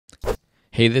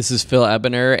Hey, this is Phil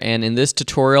Ebener, and in this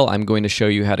tutorial, I'm going to show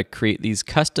you how to create these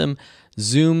custom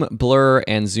zoom blur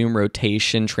and zoom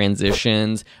rotation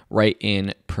transitions right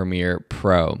in Premiere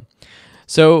Pro.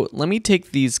 So let me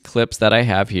take these clips that I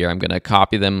have here. I'm going to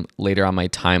copy them later on my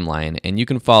timeline, and you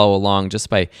can follow along just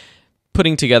by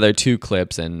putting together two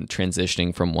clips and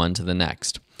transitioning from one to the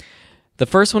next. The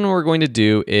first one we're going to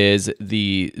do is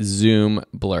the zoom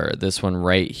blur, this one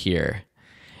right here.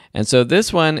 And so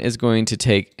this one is going to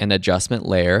take an adjustment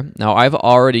layer. Now I've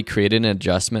already created an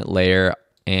adjustment layer,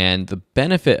 and the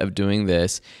benefit of doing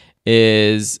this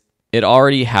is it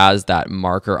already has that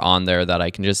marker on there that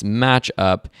I can just match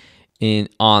up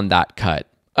on that cut.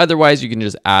 Otherwise, you can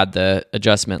just add the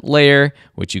adjustment layer,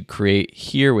 which you create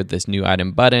here with this new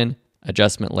item button,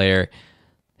 adjustment layer,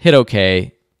 hit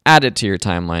OK, add it to your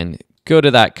timeline, go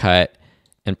to that cut,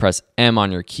 and press M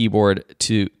on your keyboard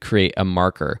to create a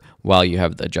marker while you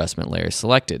have the adjustment layer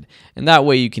selected. And that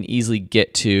way you can easily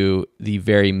get to the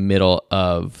very middle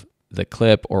of the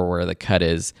clip or where the cut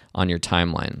is on your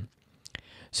timeline.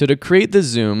 So to create the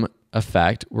zoom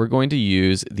effect, we're going to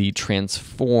use the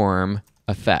transform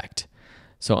effect.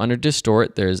 So under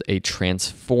distort, there's a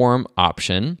transform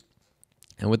option.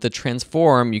 And with the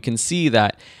transform, you can see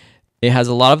that it has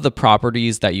a lot of the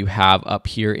properties that you have up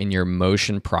here in your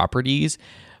motion properties,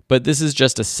 but this is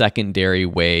just a secondary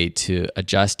way to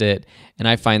adjust it. And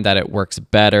I find that it works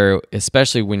better,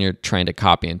 especially when you're trying to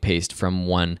copy and paste from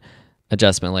one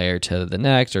adjustment layer to the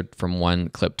next or from one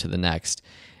clip to the next.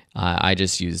 I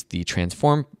just use the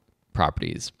transform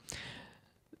properties.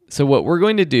 So what we're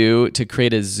going to do to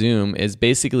create a zoom is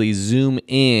basically zoom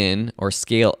in or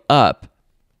scale up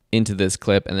into this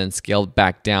clip and then scale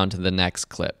back down to the next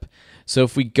clip. So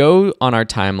if we go on our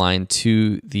timeline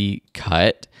to the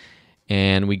cut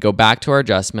and we go back to our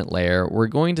adjustment layer, we're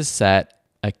going to set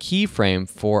a keyframe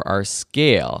for our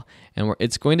scale, and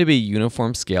it's going to be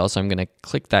uniform scale. So I'm going to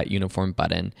click that uniform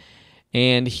button.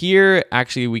 And here,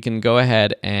 actually, we can go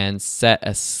ahead and set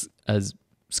a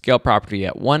scale property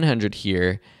at 100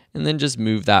 here, and then just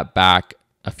move that back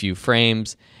a few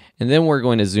frames. And then we're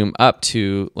going to zoom up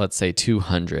to, let's say,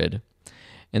 200.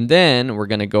 And then we're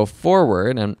going to go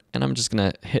forward, and I'm just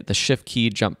going to hit the shift key,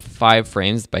 jump 5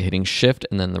 frames by hitting shift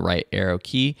and then the right arrow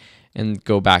key, and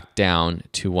go back down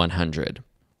to 100.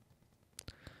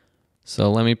 So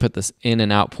let me put this in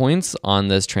and out points on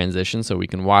this transition so we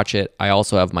can watch it. I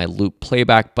also have my loop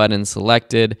playback button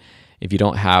selected. If you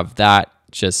don't have that,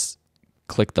 just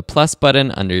click the plus button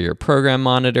under your program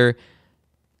monitor,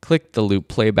 click the loop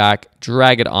playback,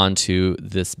 drag it onto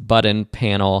this button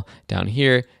panel down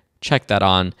here, check that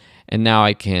on, and now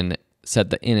I can set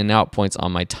the in and out points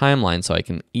on my timeline so I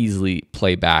can easily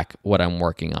play back what I'm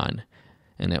working on,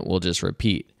 and it will just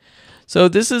repeat. So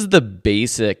this is the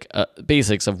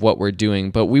basics of what we're doing,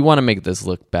 but we want to make this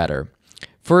look better.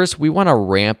 First, we want to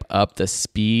ramp up the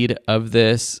speed of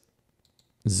this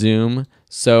zoom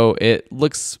so it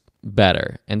looks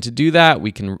better. And to do that,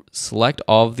 we can select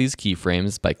all of these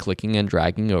keyframes by clicking and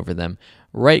dragging over them,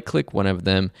 right-click one of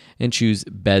them, and choose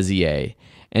Bezier.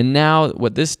 And now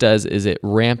what this does is it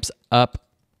ramps up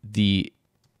the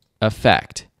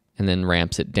effect and then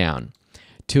ramps it down.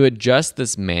 To adjust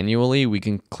this manually, we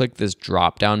can click this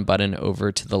drop-down button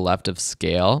over to the left of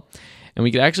scale, and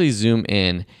we can actually zoom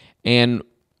in, and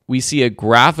we see a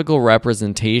graphical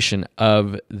representation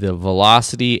of the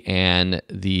velocity and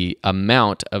the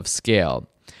amount of scale.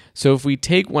 So if we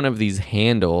take one of these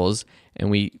handles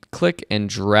and we click and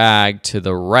drag to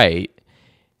the right,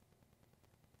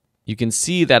 you can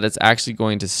see that it's actually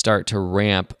going to start to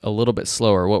ramp a little bit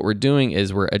slower. What we're doing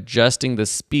is we're adjusting the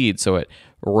speed so it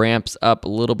ramps up a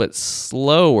little bit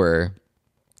slower,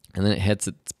 and then it hits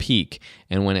its peak.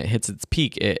 And when it hits its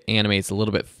peak, it animates a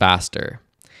little bit faster.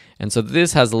 And so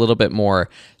this has a little bit more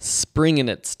spring in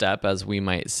its step, as we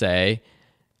might say,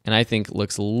 and I think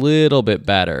looks a little bit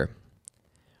better.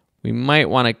 We might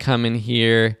want to come in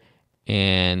here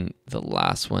and the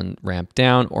last one ramp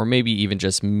down, or maybe even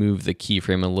just move the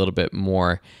keyframe a little bit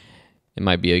more. It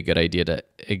might be a good idea to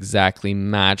exactly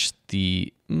match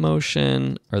the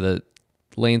motion or the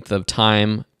length of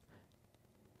time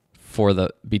for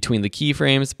between the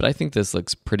keyframes, but I think this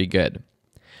looks pretty good.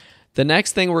 The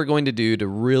next thing we're going to do to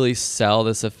really sell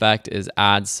this effect is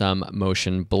add some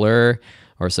motion blur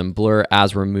or some blur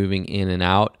as we're moving in and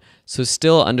out. So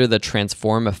still under the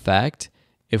transform effect,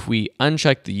 if we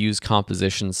uncheck the use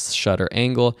composition shutter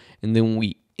angle and then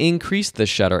we increase the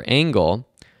shutter angle,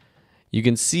 you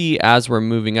can see as we're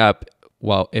moving up,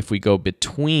 well, if we go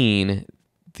between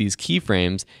these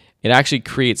keyframes, it actually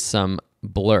creates some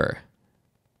blur.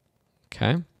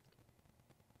 Okay.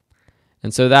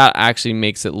 And so that actually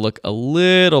makes it look a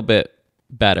little bit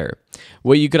better.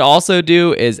 What you could also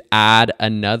do is add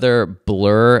another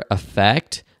blur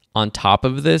effect on top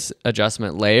of this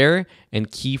adjustment layer and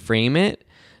keyframe it.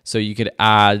 So you could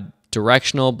add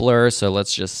directional blur. So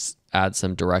let's just add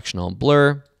some directional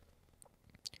blur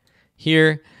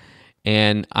here.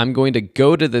 And I'm going to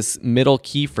go to this middle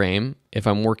keyframe. If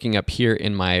I'm working up here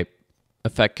in my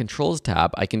Effect Controls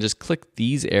tab, I can just click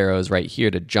these arrows right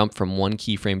here to jump from one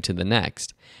keyframe to the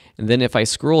next. And then if I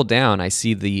scroll down, I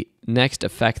see the next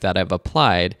effect that I've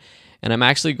applied. And I'm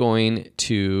actually going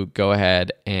to go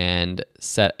ahead and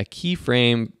set a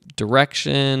keyframe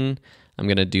direction. I'm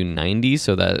going to do 90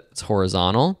 so that it's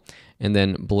horizontal. And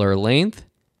then blur length.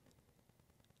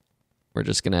 We're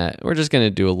just gonna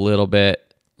do a little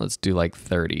bit. Let's do like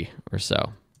 30 or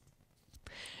so.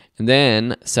 And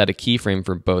then set a keyframe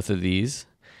for both of these.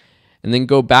 And then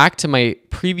go back to my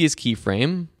previous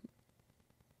keyframe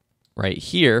right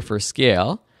here for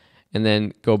scale. And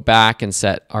then go back and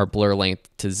set our blur length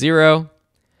to 0.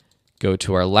 Go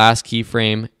to our last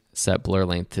keyframe, set blur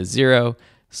length to 0.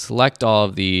 Select all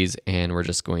of these, and we're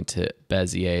just going to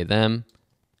Bezier them.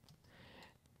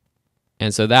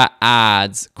 And so that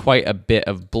adds quite a bit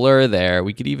of blur there.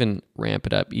 We could even ramp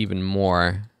it up even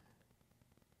more,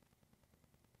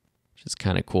 which is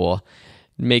kind of cool.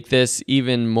 Make this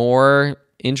even more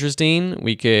interesting.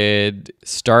 We could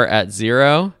start at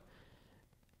 0,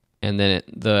 and then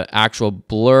the actual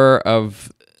blur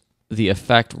of the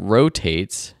effect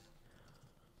rotates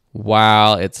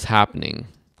while it's happening.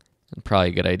 And probably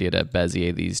a good idea to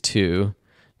Bezier these two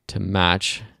to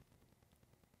match.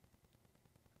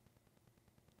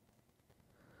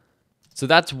 So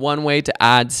that's one way to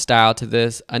add style to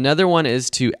this. Another one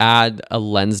is to add a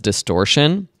lens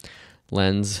distortion.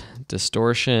 Lens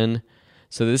distortion.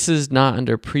 So this is not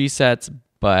under presets,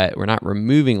 but we're not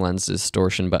removing lens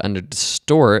distortion, but under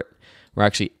distort, we're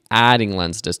actually adding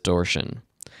lens distortion.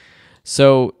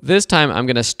 So this time I'm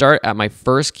going to start at my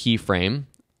first keyframe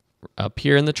up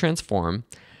here in the transform.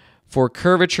 For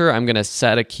curvature, I'm going to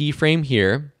set a keyframe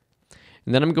here.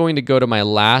 And then I'm going to go to my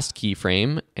last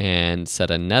keyframe and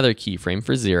set another keyframe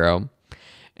for 0.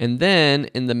 And then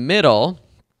in the middle,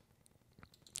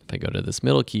 if I go to this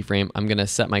middle keyframe, I'm going to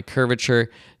set my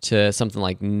curvature to something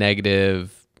like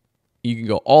negative. You can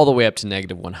go all the way up to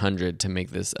negative 100 to make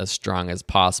this as strong as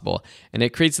possible. And it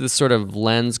creates this sort of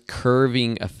lens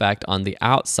curving effect on the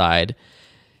outside.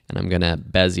 And I'm going to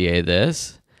Bezier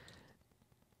this.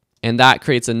 And that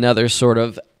creates another sort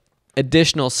of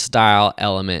additional style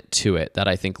element to it that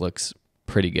I think looks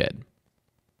pretty good.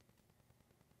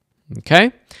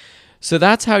 Okay, so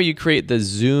that's how you create the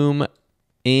zoom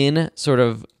in sort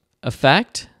of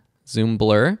effect, zoom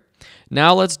blur.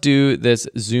 Now let's do this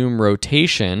zoom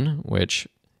rotation, which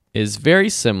is very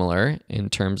similar in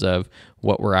terms of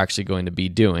what we're actually going to be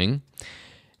doing.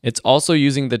 It's also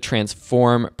using the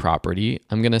transform property.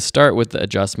 I'm going to start with the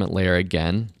adjustment layer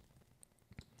again.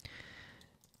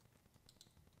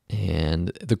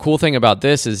 And the cool thing about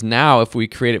this is now if we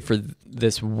create it for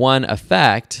this one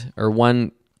effect or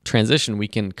one transition, we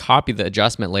can copy the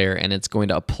adjustment layer and it's going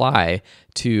to apply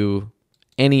to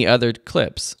any other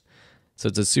clips. So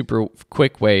it's a super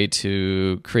quick way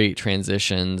to create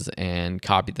transitions and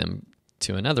copy them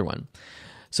to another one.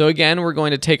 So again, we're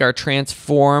going to take our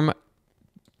transform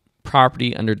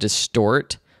property under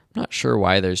distort. I'm not sure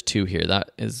why there's 2 here.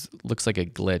 That looks like a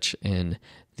glitch in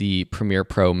the Premiere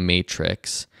Pro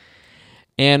matrix.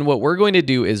 And what we're going to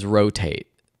do is rotate.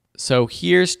 So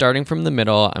here, starting from the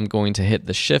middle, I'm going to hit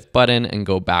the shift button and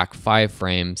go back 5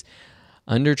 frames.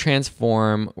 Under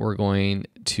transform, we're going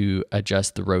to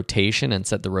adjust the rotation and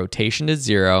set the rotation to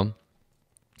 0.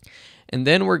 And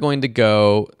then we're going to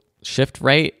go shift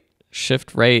right,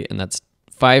 and that's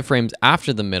 5 frames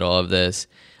after the middle of this.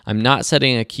 I'm not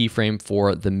setting a keyframe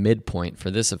for the midpoint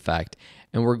for this effect.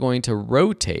 And we're going to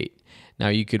rotate. Now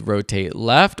you could rotate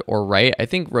left or right. I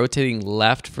think rotating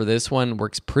left for this one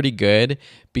works pretty good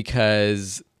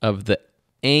because of the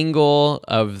angle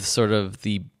of sort of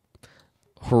the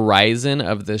horizon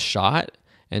of this shot,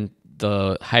 and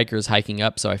the hiker's hiking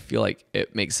up, so I feel like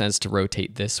it makes sense to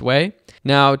rotate this way.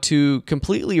 Now to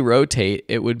completely rotate,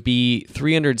 it would be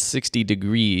 360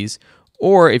 degrees,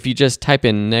 or if you just type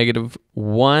in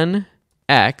 -1x,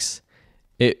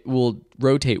 it will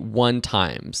rotate 1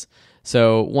 times.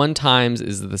 So 1 times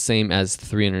is the same as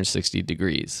 360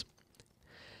 degrees.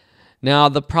 Now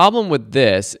the problem with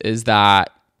this is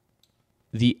that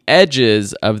the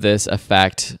edges of this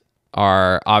effect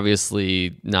are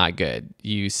obviously not good.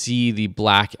 You see the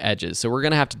black edges. So we're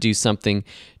going to have to do something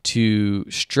to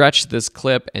stretch this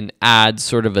clip and add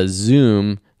sort of a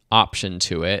zoom option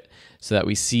to it so that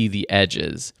we see the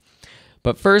edges.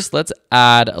 But first, let's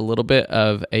add a little bit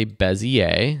of a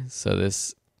Bezier. So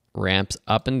this ramps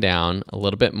up and down a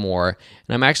little bit more.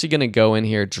 And I'm actually going to go in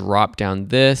here, drop down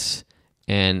this,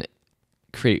 and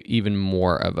create even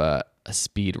more of a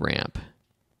speed ramp.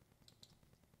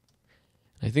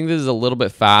 I think this is a little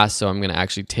bit fast, so I'm going to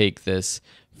actually take this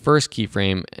first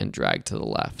keyframe and drag to the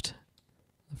left.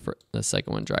 The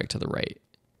second one, drag to the right.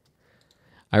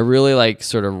 I really like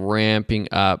sort of ramping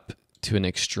up to an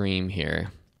extreme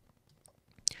here.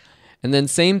 And then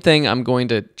same thing, I'm going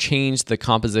to change the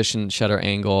composition shutter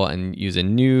angle and use a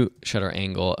new shutter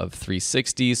angle of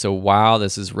 360. So while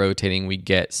this is rotating, we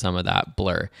get some of that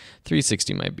blur.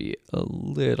 360 might be a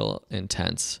little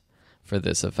intense for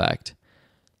this effect.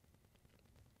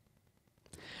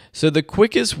 So the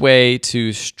quickest way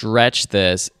to stretch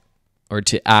this or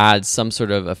to add some sort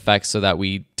of effect so that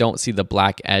we don't see the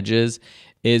black edges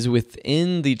is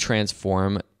within the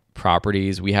transform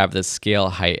properties, we have the scale,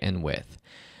 height, and width.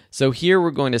 So here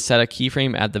we're going to set a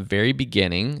keyframe at the very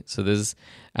beginning. So this is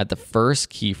at the first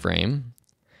keyframe.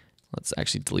 Let's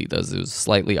actually delete those. It was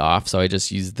slightly off. So I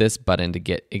just use this button to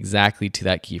get exactly to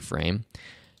that keyframe.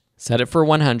 Set it for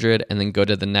 100 and then go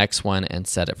to the next one and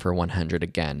set it for 100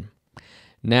 again.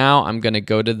 Now I'm going to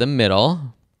go to the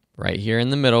middle, right here in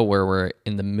the middle where we're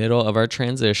in the middle of our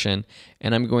transition,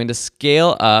 and I'm going to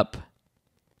scale up,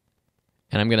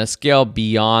 and I'm going to scale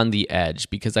beyond the edge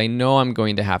because I know I'm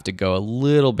going to have to go a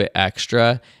little bit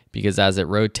extra because as it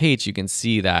rotates, you can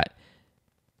see that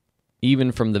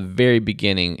even from the very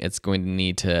beginning, it's going to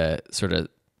need to sort of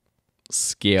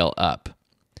scale up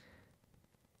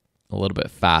a little bit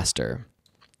faster.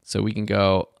 So we can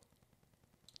go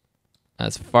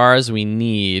as far as we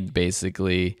need,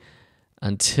 basically,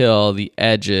 until the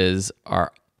edges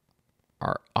are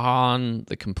on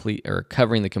the complete, or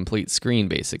covering the complete screen,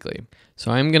 basically. So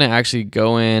I'm gonna actually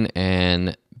go in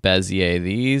and Bezier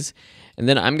these, and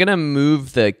then I'm gonna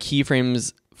move the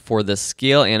keyframes for the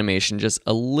scale animation just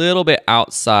a little bit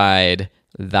outside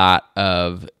that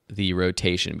of the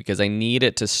rotation because I need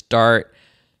it to start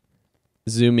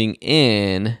zooming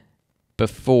in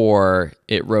before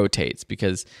it rotates,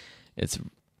 because it's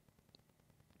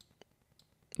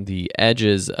the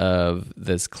edges of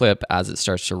this clip as it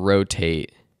starts to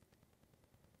rotate.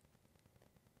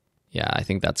 Yeah, I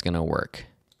think that's going to work.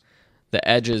 The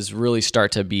edges really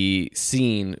start to be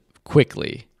seen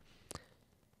quickly.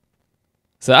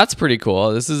 So that's pretty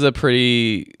cool. This is a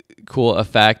pretty cool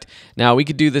effect. Now we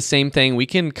could do the same thing. We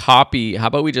can copy, how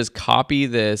about we just copy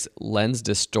this lens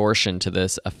distortion to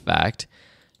this effect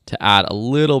to add a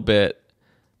little bit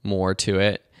more to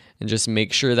it. And just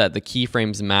make sure that the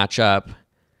keyframes match up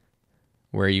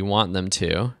where you want them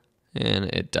to, and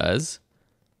it does.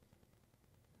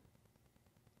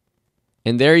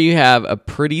 And there you have a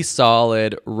pretty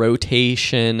solid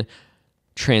rotation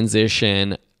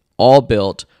transition, all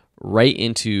built right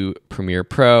into Premiere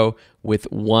Pro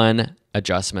with one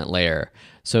adjustment layer.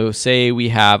 So say we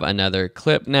have another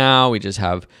clip now, we just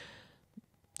have,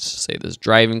 say, this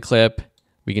driving clip.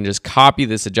 We can just copy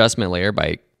this adjustment layer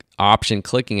by option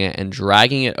clicking it and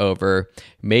dragging it over,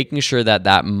 making sure that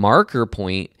that marker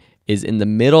point is in the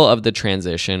middle of the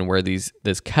transition where this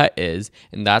cut is,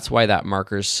 and that's why that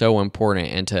marker is so important,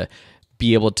 and to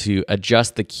be able to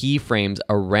adjust the keyframes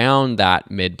around that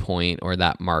midpoint or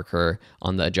that marker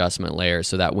on the adjustment layer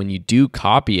so that when you do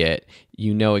copy it,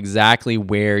 you know exactly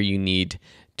where you need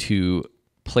to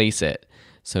place it.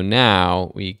 So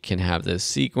now we can have this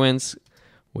sequence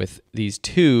with these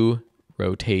two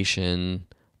rotation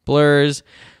blurs.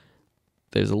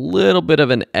 There's a little bit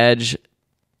of an edge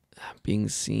being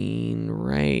seen,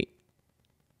 right?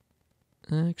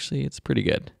 Actually, it's pretty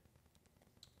good.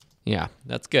 Yeah,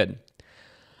 that's good.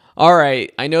 All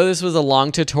right, I know this was a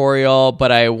long tutorial,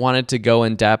 but I wanted to go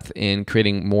in depth in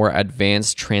creating more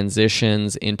advanced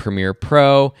transitions in Premiere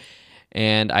Pro,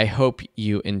 and I hope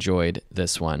you enjoyed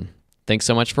this one. Thanks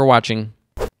so much for watching.